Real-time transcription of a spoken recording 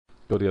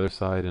go to the other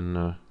side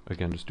and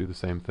again just do the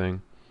same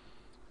thing.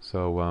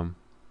 So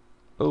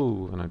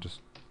oh, and I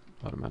just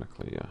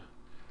automatically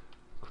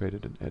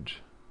created an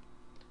edge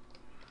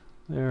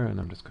there, and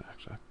I'm just going to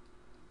actually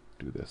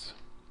do this.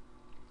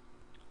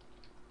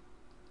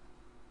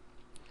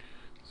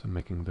 So I'm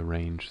making the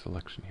range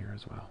selection here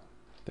as well.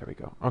 There we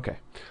go. Okay,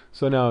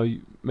 so now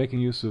making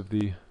use of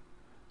the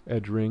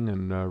edge ring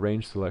and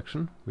range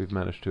selection, we've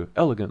managed to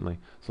elegantly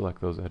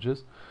select those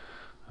edges.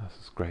 This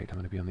is great. I'm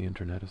going to be on the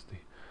internet as the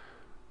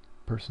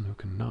person who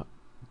cannot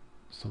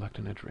select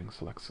an edge ring,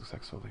 select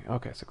successfully.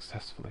 Okay,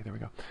 successfully. There we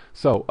go.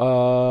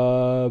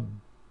 So,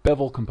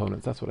 bevel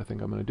components, that's what I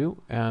think I'm going to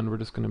do. And we're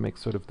just going to make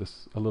sort of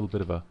this, a little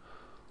bit of a,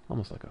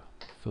 almost like a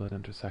fillet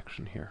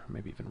intersection here,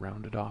 maybe even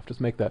round it off.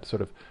 Just make that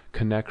sort of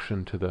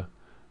connection to the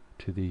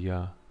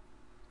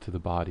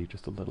body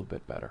just a little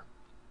bit better.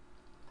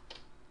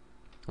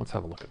 Let's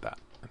have a look at that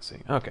and see.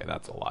 Okay,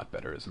 that's a lot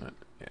better, isn't it?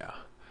 Yeah.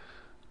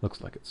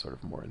 Looks like it's sort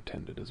of more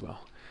intended as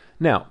well.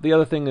 Now, the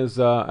other thing is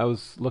I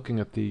was looking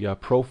at the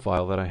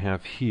profile that I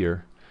have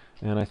here,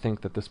 and I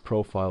think that this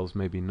profile is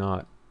maybe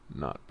not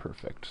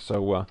perfect.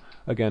 So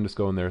again, just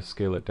go in there,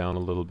 scale it down a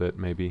little bit,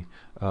 maybe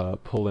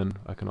pull in.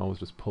 I can always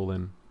just pull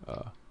in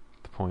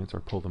the points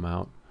or pull them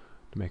out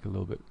to make it a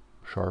little bit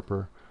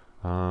sharper.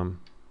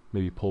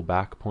 Maybe pull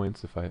back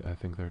points if I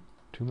think they're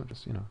too much.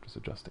 Just just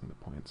adjusting the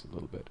points a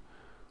little bit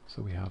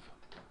so we have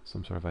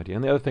some sort of idea.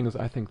 And the other thing is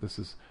I think this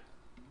is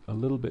a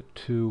little bit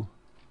too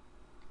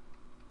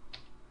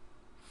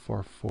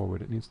far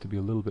forward. It needs to be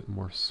a little bit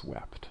more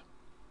swept.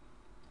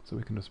 So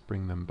we can just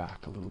bring them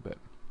back a little bit.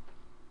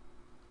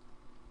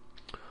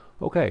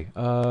 Okay,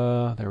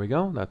 there we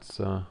go. That's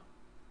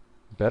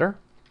better.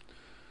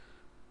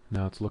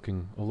 Now it's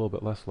looking a little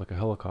bit less like a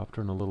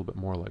helicopter and a little bit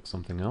more like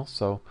something else.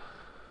 So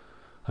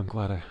I'm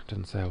glad I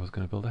didn't say I was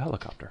going to build a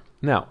helicopter.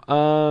 Now,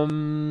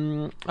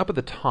 up at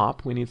the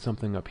top, we need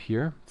something up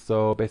here.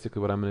 So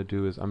basically what I'm going to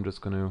do is I'm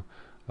just going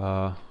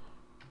to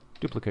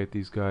duplicate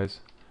these guys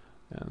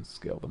and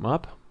scale them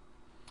up.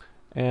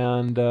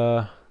 And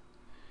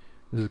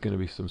this is going to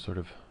be some sort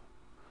of,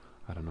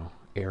 I don't know,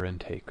 air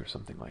intake or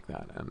something like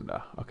that. And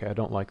okay, I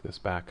don't like this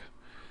back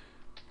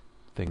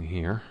thing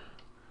here.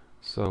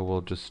 So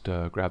we'll just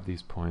grab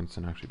these points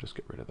and actually just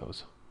get rid of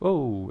those.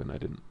 Oh, and I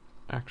didn't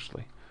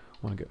actually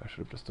want to get, I should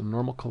have just done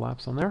normal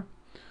collapse on there.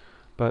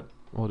 But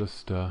we'll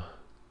just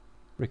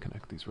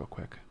reconnect these real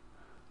quick.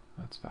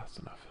 That's fast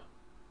enough.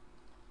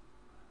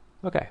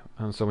 Okay,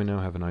 and so we now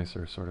have a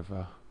nicer sort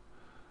of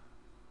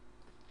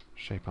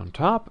shape on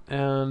top.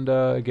 And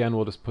again,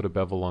 we'll just put a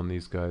bevel on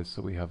these guys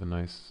so we have a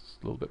nice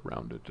little bit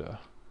rounded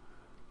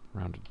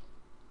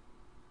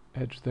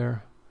edge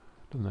there.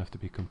 Doesn't have to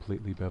be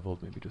completely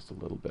beveled, maybe just a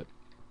little bit.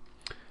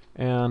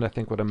 And I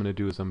think what I'm going to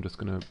do is I'm just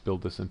going to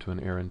build this into an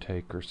air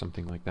intake or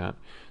something like that.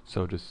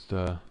 So just,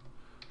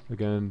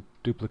 again,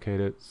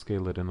 duplicate it,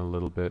 scale it in a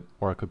little bit,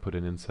 or I could put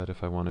an inset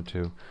if I wanted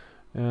to.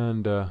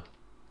 And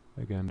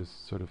again,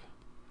 just sort of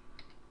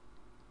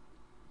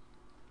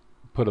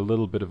put a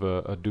little bit of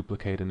a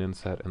duplicate and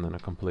inset and then a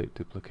complete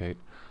duplicate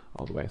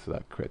all the way, so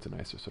that creates a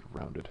nicer sort of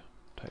rounded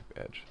type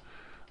edge.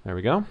 There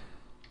we go.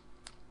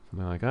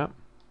 Something like that.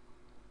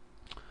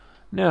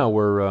 Now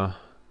we're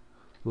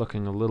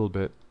looking a little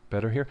bit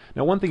better here.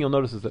 Now one thing you'll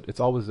notice is that it's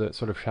always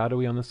sort of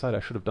shadowy on this side.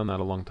 I should have done that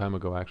a long time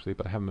ago actually,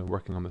 but I haven't been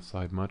working on this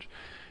side much.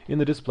 In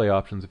the display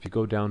options, if you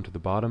go down to the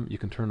bottom, you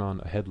can turn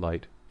on a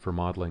headlight for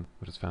modeling,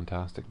 which is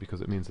fantastic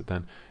because it means that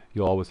then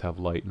you'll always have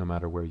light no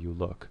matter where you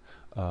look.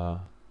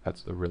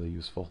 That's a really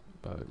useful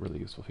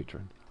feature,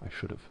 and I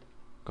should have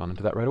gone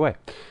into that right away.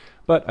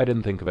 But I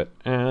didn't think of it,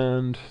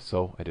 and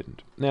so I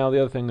didn't. Now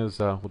the other thing is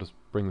we'll just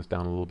bring this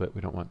down a little bit.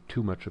 We don't want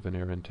too much of an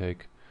air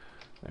intake.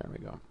 There we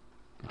go.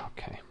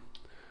 Okay.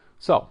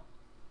 So,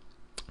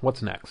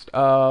 what's next?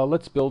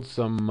 Let's build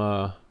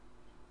some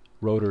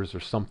rotors or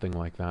something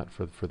like that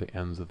for the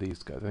ends of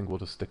these guys. I think we'll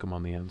just stick them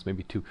on the ends.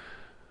 Maybe two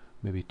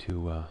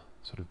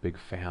sort of big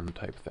fan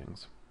type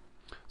things.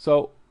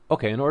 So,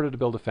 okay, in order to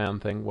build a fan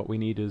thing, what we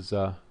need is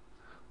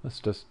let's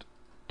just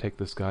take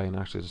this guy and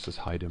actually just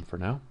hide him for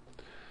now.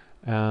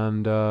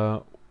 And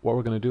what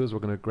we're going to do is we're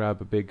going to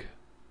grab a big.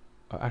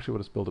 Actually,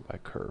 we'll just build it by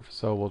curve.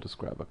 So we'll just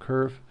grab a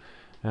curve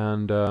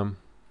and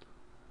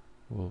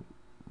we'll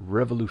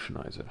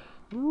revolutionize it.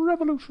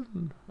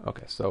 Revolution!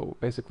 Okay, so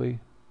basically,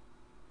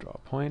 draw a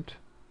point.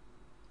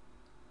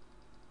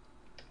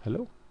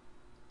 Hello?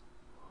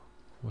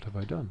 What have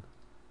I done?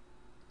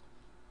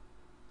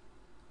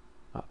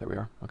 Ah, there we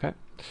are. Okay.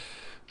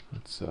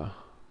 Let's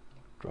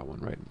draw one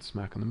right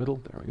smack in the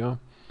middle. There we go.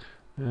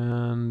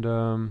 And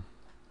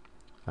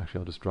actually,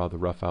 I'll just draw the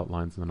rough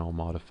outlines and then I'll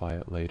modify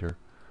it later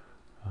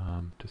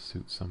to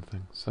suit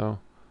something. So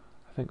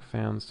I think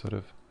fans sort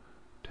of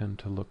tend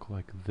to look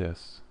like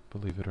this,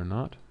 believe it or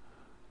not.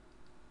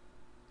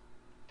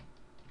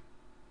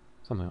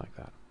 Something like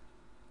that.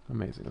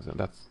 Amazing, isn't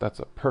it? That's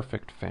a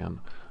perfect fan.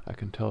 I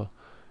can tell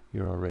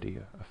you're already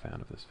a fan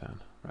of this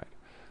fan. Right.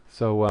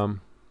 So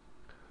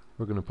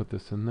we're going to put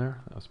this in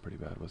there. That was pretty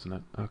bad, wasn't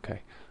it?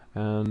 Okay.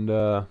 And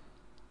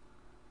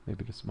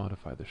maybe just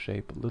modify the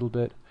shape a little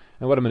bit.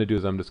 And what I'm going to do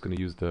is I'm just going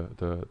to use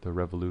the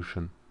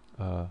revolution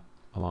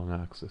along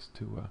axis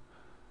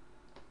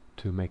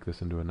to make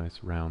this into a nice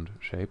round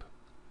shape.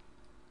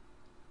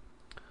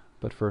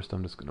 But first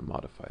I'm just going to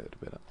modify it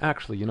a bit.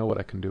 Actually, you know what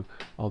I can do?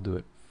 I'll do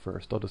it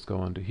first. I'll just go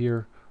onto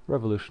here,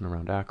 revolution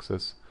around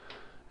axis,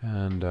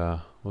 and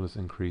we'll just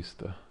increase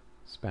the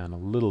span a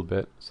little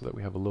bit so that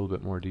we have a little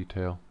bit more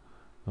detail.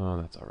 Oh,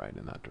 that's alright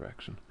in that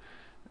direction.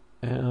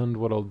 And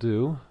what I'll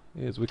do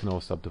is we can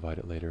always subdivide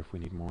it later if we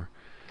need more.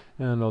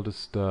 And I'll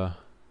just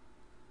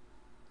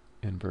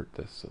invert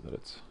this so that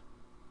it's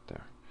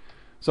there.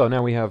 So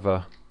now we have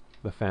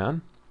the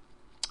fan,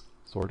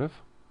 sort of.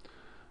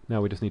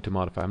 Now we just need to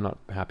modify. I'm not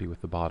happy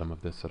with the bottom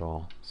of this at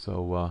all.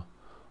 So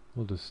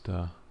we'll just,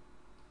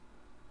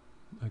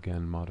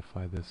 again,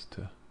 modify this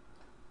to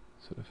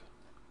sort of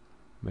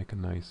make a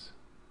nice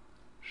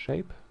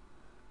shape.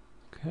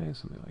 Okay,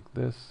 something like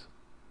this.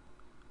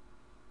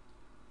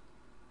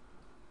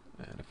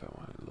 And if I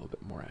want it a little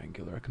bit more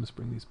angular, I can just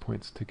bring these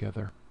points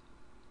together.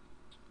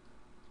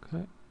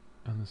 Okay,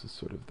 and this is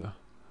sort of the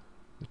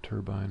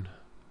turbine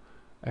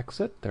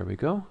exit. There we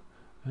go.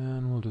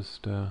 And we'll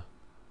just add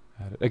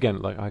it.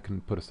 Again, like I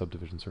can put a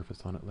subdivision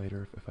surface on it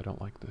later if I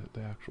don't like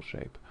the actual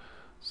shape.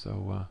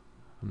 So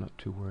I'm not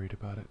too worried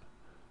about it.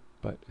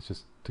 But it's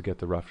just to get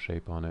the rough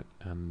shape on it,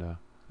 and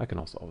I can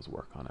also always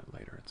work on it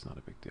later. It's not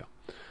a big deal.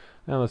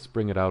 Now let's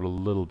bring it out a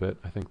little bit.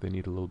 I think they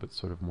need a little bit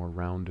sort of more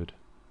rounded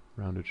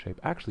shape.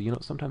 Actually, you know,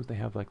 sometimes they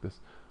have like this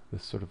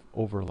sort of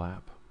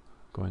overlap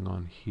going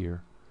on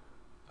here.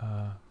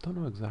 Don't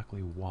know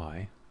exactly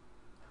why.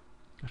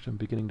 Actually, I'm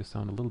beginning to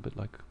sound a little bit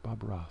like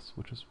Bob Ross,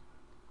 which is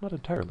not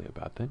entirely a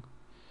bad thing.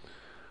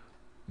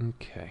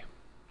 Okay.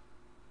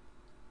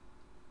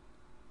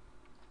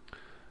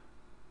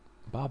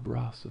 Bob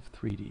Ross of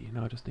 3D.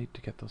 Now I just need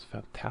to get those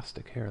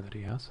fantastic hair that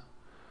he has.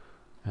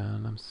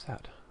 And I'm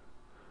set.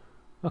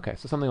 Okay,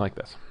 so something like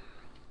this.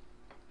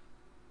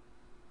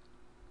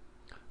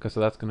 Okay, so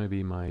that's going to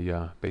be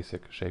my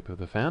basic shape of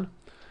the fan.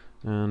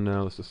 And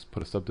let's just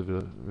put a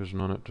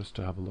subdivision on it just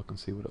to have a look and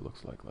see what it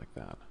looks like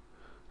that.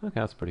 Okay,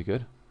 that's pretty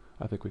good.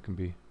 I think we can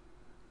be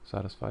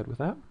satisfied with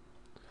that.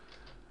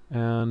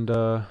 And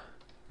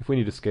if we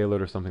need to scale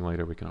it or something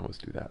later, we can always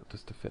do that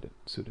just to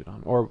suit it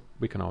on. Or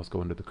we can always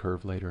go into the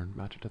curve later and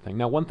match it to thing.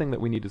 Now, one thing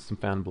that we need is some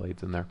fan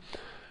blades in there.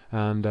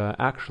 And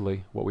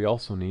actually, what we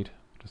also need,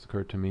 just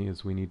occurred to me,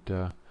 is we need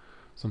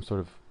some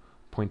sort of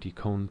pointy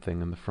cone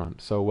thing in the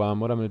front. So what I'm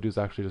going to do is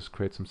actually just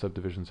create some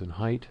subdivisions in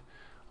height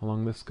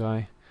along this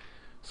guy,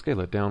 scale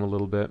it down a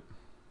little bit,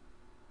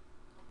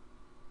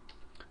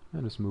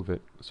 and just move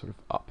it sort of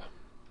up.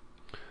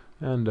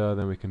 And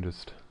then we can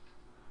just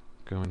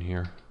go in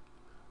here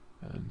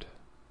and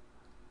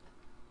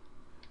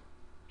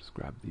just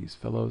grab these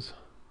fellows.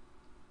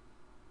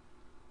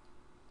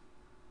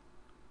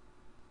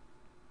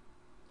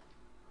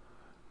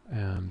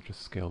 And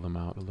just scale them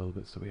out a little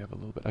bit so we have a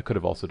little bit. I could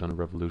have also done a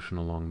revolution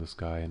along this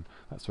guy and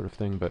that sort of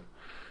thing, but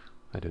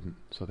I didn't,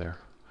 so there.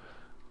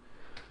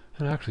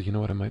 And actually, you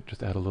know what, I might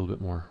just add a little bit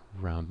more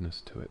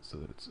roundness to it so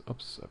that it's,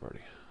 oops, I've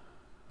already,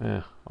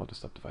 I'll just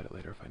subdivide it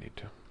later if I need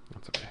to.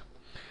 That's okay.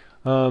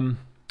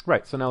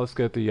 Right, so now let's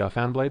get the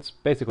fan blades.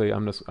 Basically,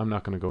 I'm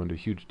not going to go into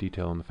huge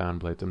detail on the fan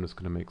blades. I'm just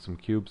going to make some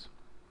cubes,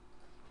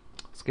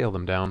 scale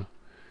them down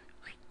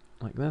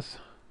like this,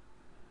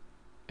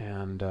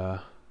 and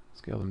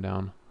scale them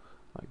down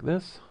like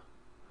this,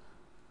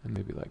 and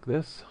maybe like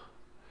this,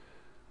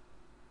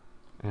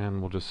 and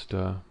we'll just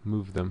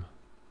move them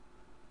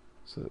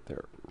so that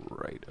they're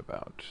right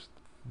about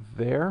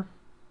there,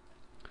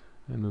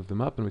 and move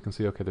them up, and we can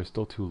see, okay, they're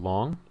still too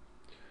long.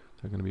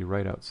 They're going to be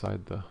right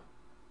outside the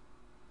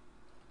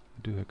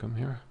doohickey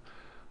here.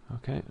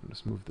 Okay, and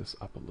just move this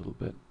up a little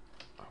bit.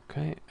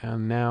 Okay,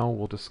 and now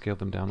we'll just scale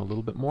them down a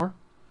little bit more.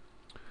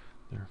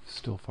 They're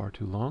still far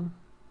too long.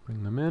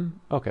 Bring them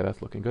in. Okay,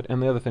 that's looking good.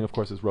 And the other thing, of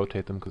course, is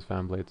rotate them, because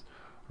fan blades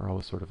are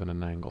always sort of at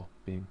an angle,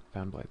 being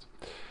fan blades.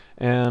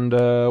 And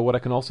what I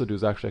can also do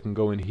is actually I can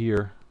go in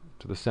here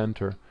to the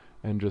center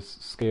and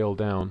just scale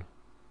down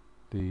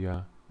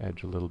the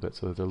edge a little bit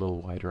so that they're a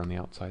little wider on the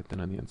outside than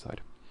on the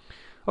inside.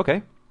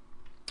 Okay,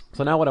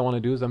 so now what I want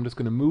to do is I'm just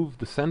going to move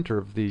the center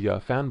of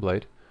the fan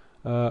blade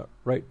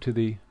right to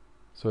the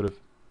sort of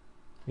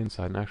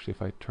inside. And actually,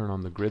 if I turn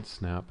on the grid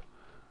snap,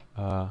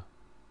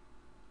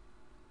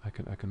 I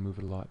can move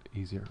it a lot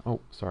easier. Oh,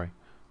 sorry.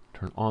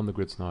 Turn on the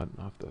grid snap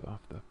off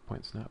the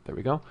point snap. There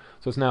we go.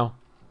 So it's now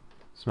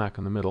smack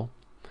in the middle.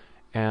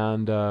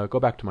 And go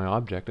back to my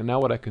object. And now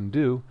what I can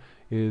do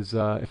is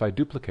if I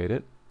duplicate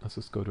it, let's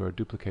just go to our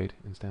duplicate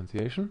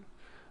instantiation,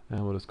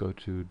 and we'll just go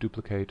to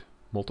duplicate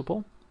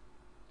multiple.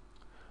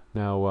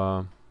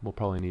 Now we'll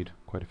probably need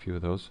quite a few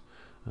of those.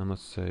 And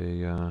let's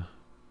say I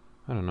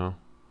don't know,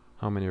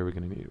 how many are we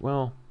going to need?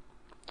 Well,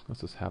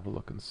 let's just have a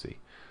look and see.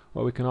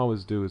 What we can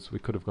always do is we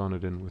could have gone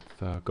it in with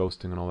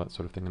ghosting and all that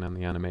sort of thing and then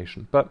the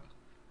animation, but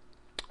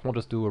we'll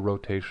just do a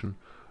rotation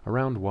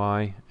around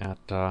Y at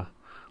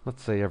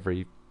let's say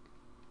every,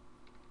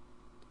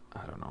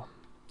 I don't know,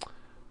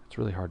 It's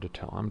really hard to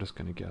tell. I'm just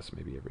going to guess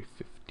maybe every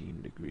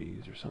 15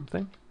 degrees or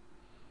something.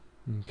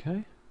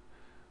 Okay.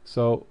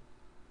 So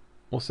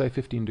we'll say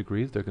 15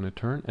 degrees, they're going to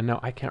turn. And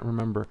now I can't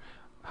remember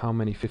how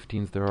many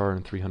 15s there are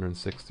in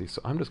 360, so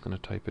I'm just going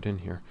to type it in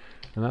here.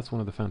 And that's one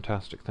of the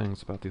fantastic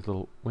things about these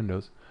little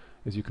windows,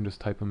 is you can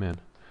just type them in.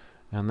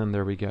 And then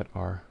there we get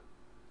our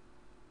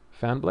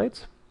fan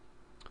blades.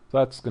 So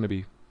that's going to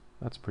be,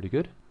 that's pretty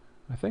good,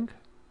 I think.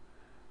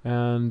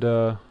 And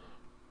you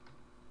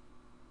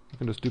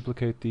can just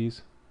duplicate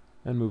these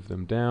and move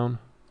them down.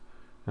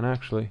 And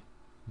actually,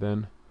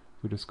 then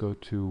we just go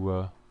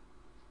to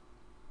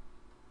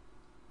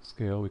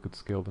scale. We could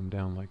scale them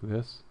down like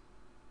this.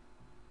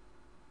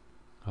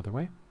 Other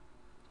way.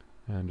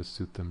 And just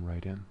suit them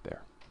right in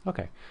there.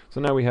 Okay, so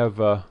now we have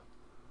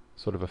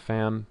sort of a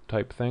fan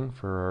type thing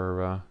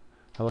for our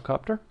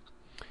helicopter.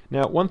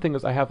 Now, one thing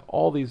is I have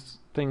all these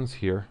things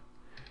here,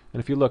 and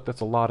if you look,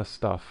 that's a lot of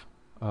stuff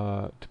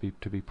to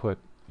be put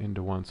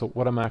into one. So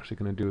what I'm actually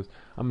going to do is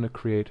I'm going to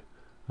create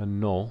a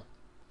null,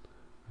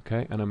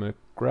 okay, and I'm going to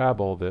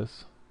grab all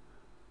this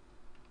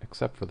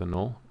except for the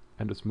null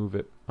and just move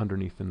it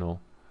underneath the null.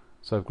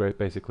 So I've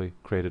basically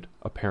created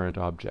a parent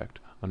object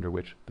under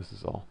which this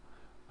is all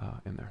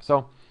in there.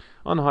 So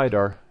unhide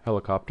our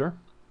helicopter,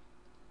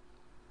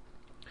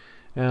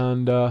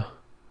 and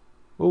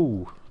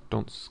oh,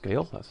 don't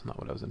scale. That's not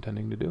what I was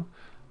intending to do.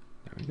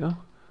 There we go.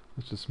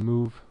 Let's just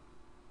move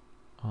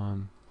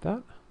on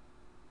that.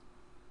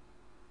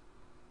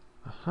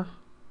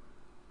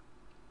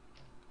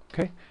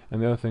 Okay,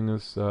 and the other thing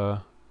is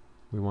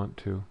we want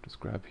to just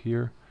grab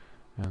here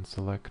and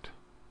select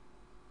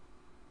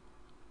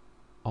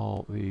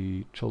all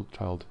the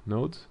child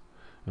nodes,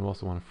 and we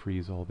also want to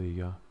freeze all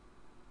the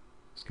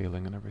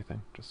scaling and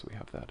everything, just so we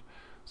have that.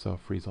 So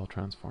freeze all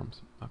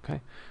transforms.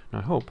 Okay, now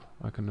I hope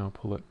I can now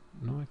pull it.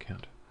 No, I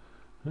can't.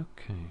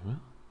 Okay,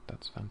 well,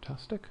 that's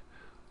fantastic.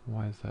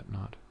 Why is that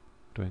not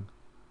doing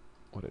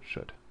what it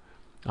should?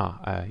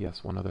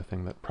 Yes, one other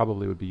thing that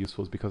probably would be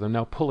useful is because I'm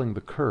now pulling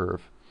the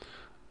curve.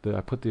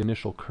 I put the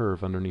initial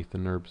curve underneath the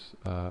NURBS,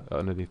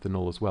 underneath the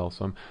null as well.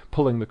 So I'm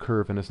pulling the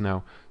curve and it's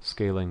now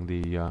scaling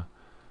the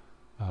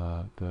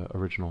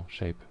original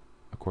shape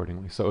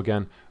accordingly. So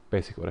again,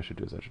 basically what I should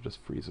do is I should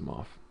just freeze them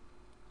off.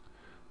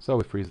 So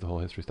we freeze the whole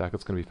history stack.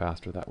 It's going to be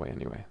faster that way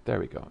anyway. There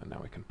we go, and now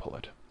we can pull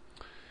it.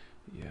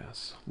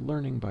 Yes,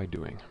 learning by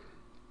doing.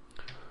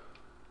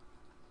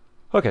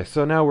 Okay,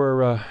 so now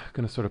we're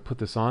going to sort of put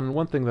this on.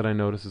 One thing that I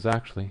notice is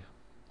actually,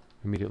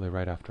 immediately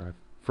right after I've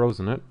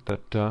frozen it,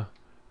 that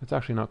it's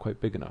actually not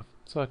quite big enough.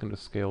 So I can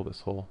just scale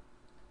this whole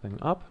thing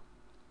up.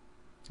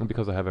 And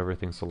because I have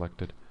everything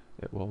selected,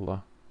 it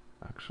will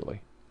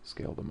actually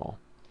scale them all.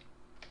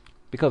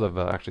 Because I've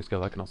actually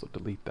scaled, I can also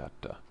delete that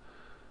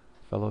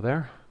fellow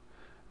there.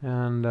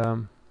 And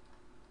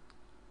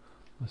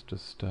let's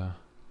just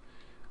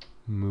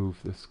move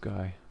this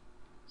guy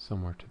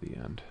somewhere to the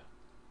end.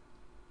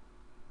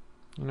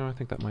 You know, I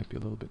think that might be a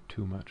little bit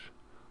too much.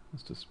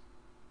 Let's just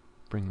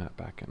bring that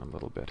back in a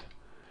little bit.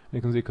 And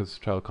you can see because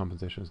child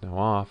compensation is now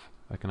off,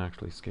 I can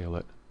actually scale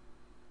it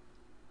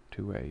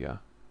to a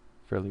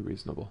fairly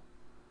reasonable,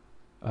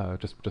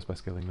 just by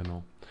scaling the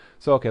null.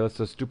 So okay, let's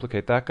just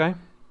duplicate that guy.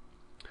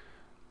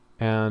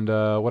 And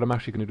what I'm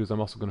actually going to do is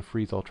I'm also going to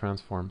freeze all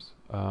transforms.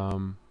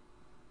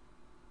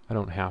 I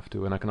don't have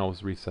to, and I can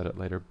always reset it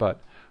later,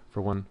 but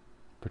for one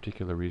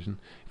particular reason,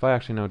 if I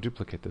actually now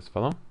duplicate this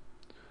fellow,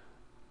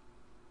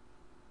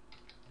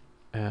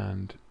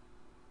 and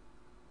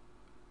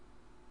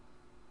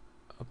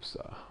oops,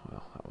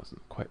 well, that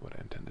wasn't quite what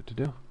I intended to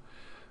do,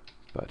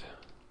 but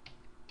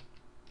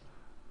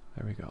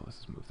there we go. Let's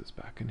just move this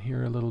back in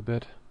here a little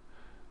bit,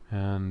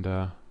 and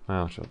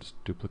I'll just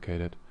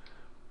duplicate it,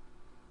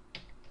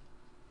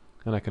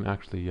 and I can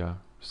actually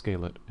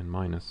scale it in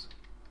minus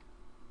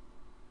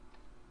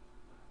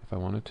if I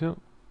wanted to,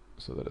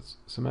 so that it's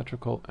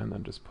symmetrical, and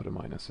then just put a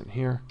minus in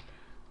here,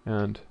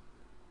 and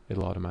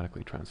it'll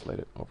automatically translate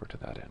it over to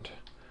that end.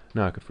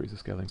 Now I could freeze the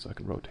scaling so I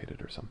could rotate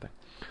it or something.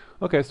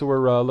 Okay, so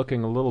we're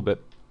looking a little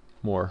bit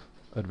more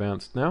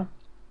advanced now.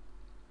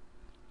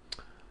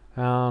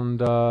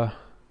 And I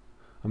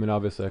mean,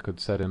 obviously I could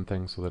set in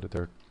things so that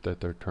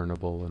they're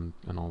turnable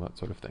and all that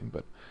sort of thing.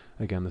 But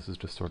again, this is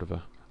just sort of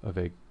a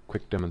vague,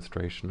 quick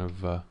demonstration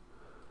of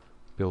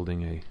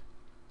building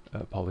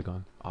a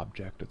Polygon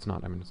object. It's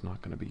not. I mean, it's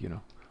not going to be, you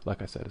know,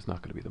 like I said, it's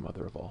not going to be the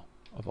mother of all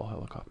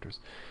helicopters.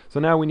 So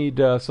now we need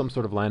some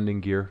sort of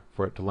landing gear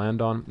for it to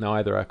land on. Now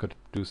either I could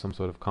do some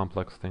sort of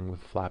complex thing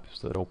with flaps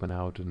that open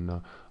out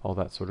and all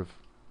that sort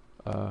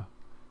of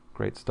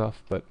great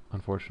stuff, but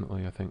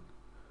unfortunately I think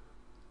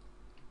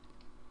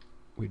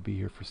we'd be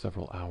here for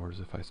several hours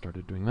if I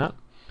started doing that.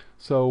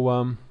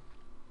 So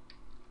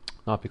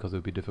not because it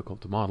would be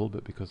difficult to model,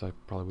 but because I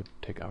probably would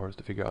take hours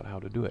to figure out how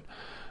to do it.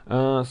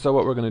 So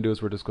what we're going to do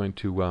is we're just going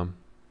to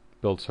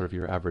build sort of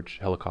your average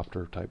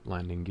helicopter type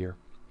landing gear.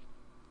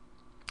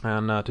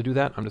 And to do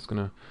that, I'm just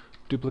going to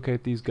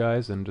duplicate these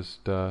guys and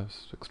just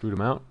extrude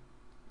them out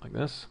like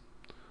this,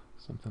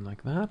 something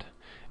like that.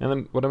 And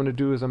then what I'm going to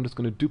do is I'm just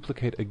going to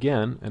duplicate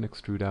again and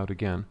extrude out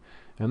again.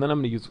 And then I'm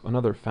going to use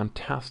another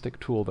fantastic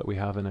tool that we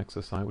have in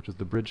XSI, which is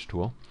the bridge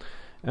tool.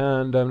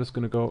 And I'm just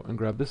going to go and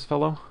grab this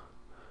fellow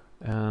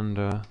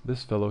and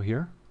this fellow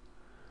here,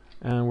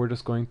 and we're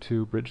just going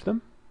to bridge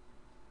them.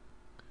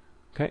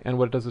 Okay, and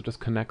what it does is it just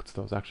connects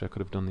those. Actually, I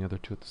could have done the other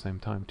two at the same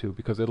time too,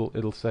 because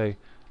it'll say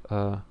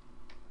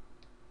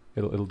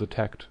it'll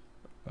detect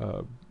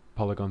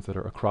polygons that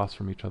are across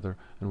from each other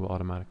and will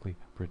automatically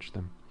bridge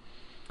them.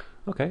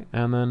 Okay,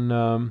 and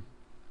then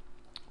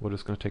we're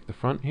just going to take the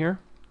front here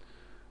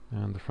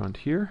and the front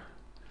here,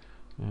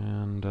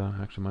 and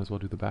actually might as well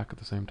do the back at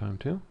the same time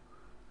too.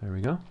 There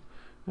we go.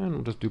 And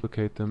we'll just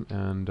duplicate them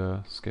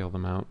and scale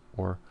them out,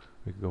 or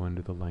we could go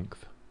into the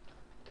length.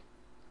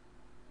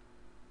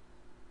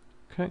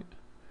 Okay,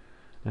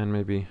 and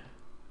maybe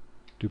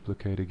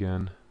duplicate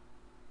again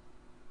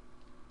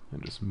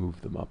and just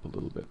move them up a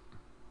little bit.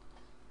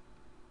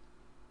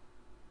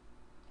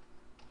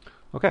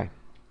 Okay,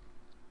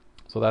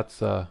 so that's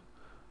the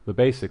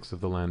basics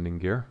of the landing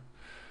gear.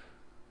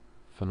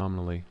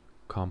 Phenomenally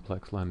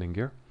complex landing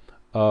gear.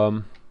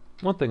 One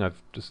thing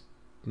I've just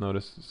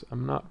noticed is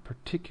I'm not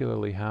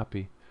particularly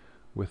happy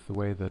with the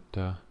way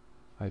that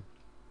I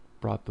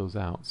brought those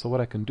out. So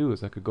what I can do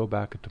is I could go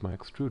back into my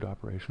extrude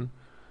operation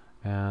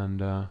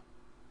and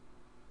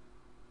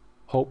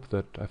hope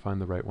that I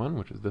find the right one,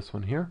 which is this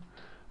one here,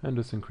 and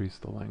just increase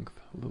the length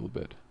a little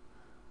bit.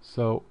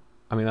 So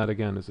I mean, that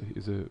again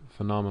is a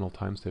phenomenal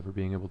time saver,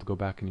 being able to go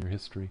back in your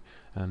history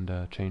and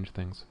change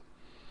things.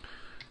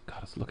 God,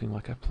 it's looking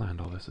like I planned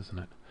all this, isn't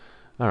it?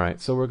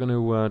 Alright, so we're going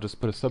to just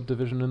put a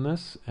subdivision in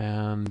this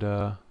and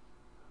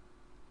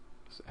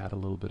just add a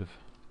little bit of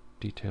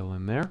detail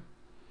in there.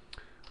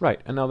 Right,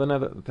 and now the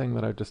other thing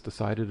that I've just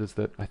decided is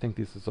that I think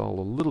this is all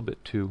a little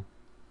bit too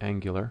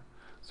angular.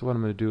 So what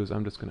I'm going to do is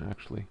I'm just going to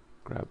actually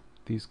grab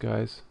these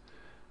guys,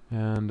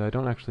 and I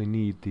don't actually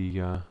need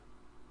the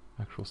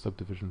actual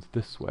subdivisions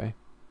this way.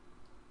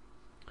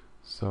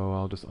 So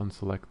I'll just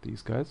unselect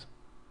these guys,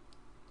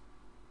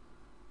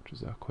 which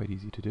is quite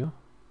easy to do.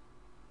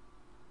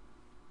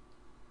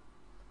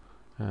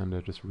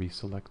 And just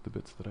reselect the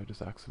bits that I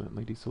just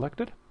accidentally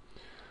deselected.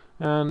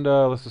 And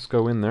let's just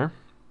go in there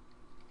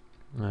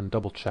and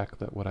double check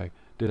that what I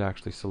did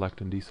actually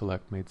select and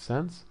deselect made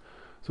sense.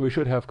 So we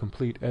should have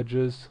complete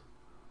edges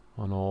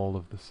on all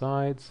of the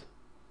sides.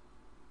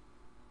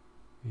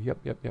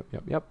 Yep.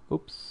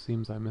 Oops,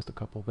 seems I missed a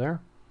couple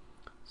there.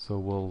 So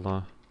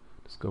we'll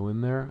just go in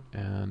there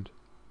and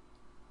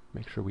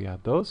make sure we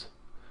add those.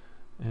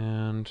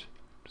 And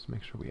just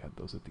make sure we add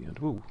those at the end.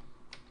 Ooh,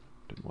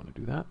 didn't want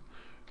to do that.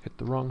 Hit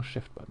the wrong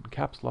shift button.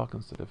 Caps lock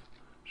instead of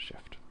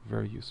shift.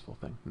 Very useful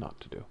thing not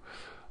to do.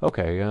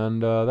 Okay,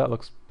 and that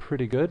looks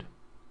pretty good.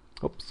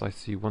 Oops, I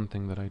see one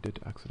thing that I did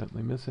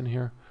accidentally miss in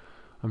here.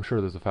 I'm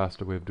sure there's a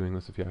faster way of doing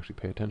this if you actually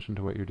pay attention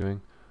to what you're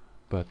doing.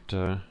 But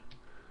for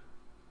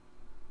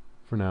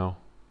now,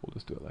 we'll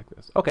just do it like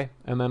this. Okay,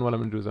 and then what I'm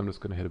going to do is I'm just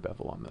going to hit a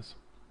bevel on this.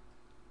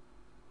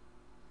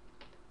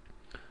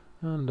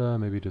 And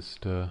maybe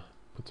just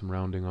put some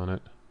rounding on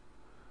it.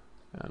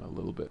 And a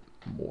little bit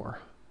more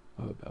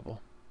of a bevel.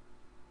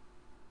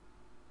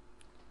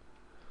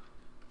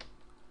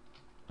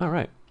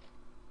 Alright,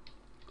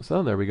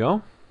 so there we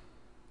go.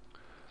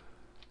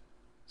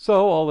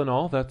 So all in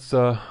all, that's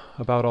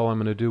about all I'm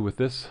going to do with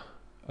this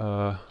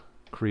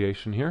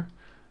creation here.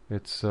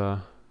 It's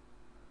a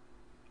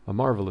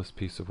marvelous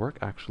piece of work.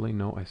 Actually,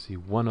 no, I see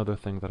one other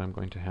thing that I'm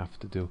going to have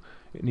to do.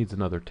 It needs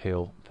another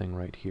tail thing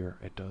right here.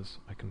 It does.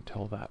 I can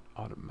tell that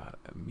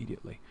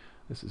immediately.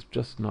 This is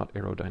just not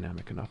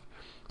aerodynamic enough.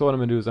 So what I'm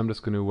going to do is I'm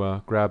just going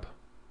to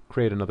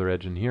create another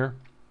edge in here,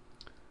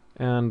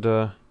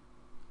 and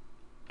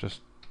just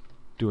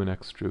do an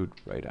extrude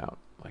right out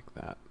like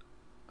that.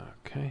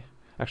 Okay.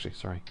 Actually,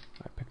 sorry,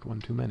 I picked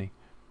one too many.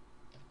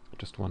 I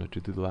just wanted to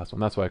do the last one.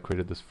 That's why I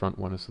created this front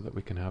one, is so that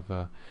we can have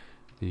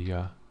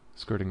the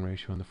skirting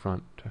ratio in the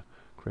front to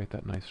create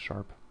that nice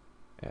sharp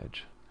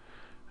edge.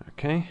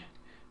 Okay.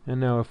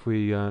 And now if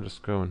we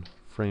just go and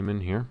frame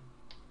in here,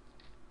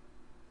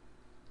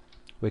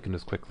 we can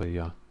just quickly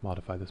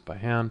modify this by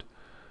hand.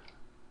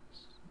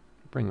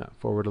 Bring that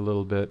forward a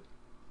little bit.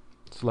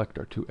 Select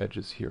our two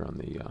edges here on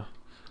the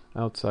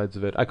outsides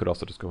of it. I could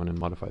also just go in and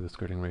modify the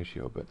skirting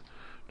ratio, but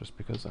just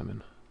because I'm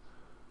in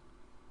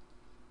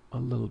a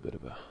little bit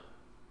of a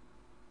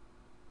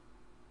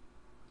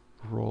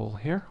roll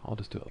here, I'll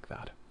just do it like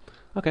that.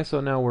 Okay, so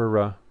now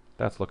we're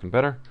that's looking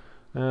better,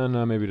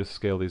 and maybe just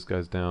scale these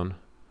guys down,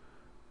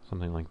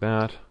 something like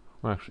that,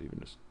 or actually even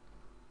just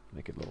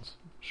make it a little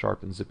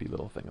sharp and zippy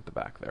little thing at the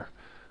back there.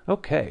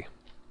 Okay,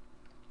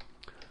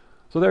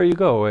 so there you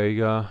go,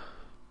 a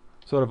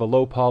sort of a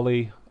low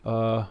poly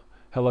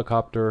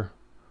helicopter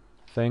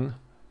thing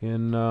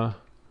in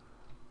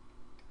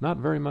not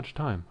very much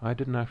time. I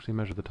didn't actually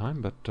measure the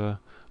time, but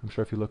I'm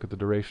sure if you look at the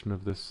duration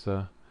of this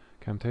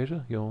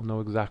Camtasia, you'll know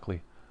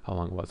exactly how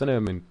long it was. And I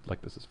mean,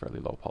 like, this is fairly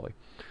low poly.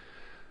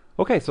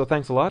 Okay, so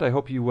thanks a lot. I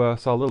hope you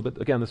saw a little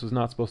bit. Again, this was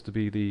not supposed to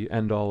be the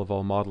end-all of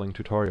all modeling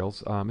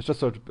tutorials. It's just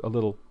sort of a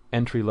little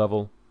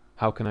entry-level,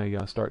 how can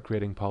I start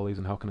creating polys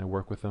and how can I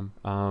work with them,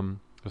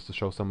 just to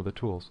show some of the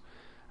tools.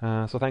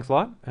 So thanks a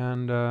lot,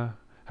 and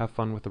have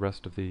fun with the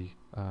rest of the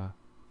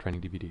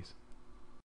training DVDs.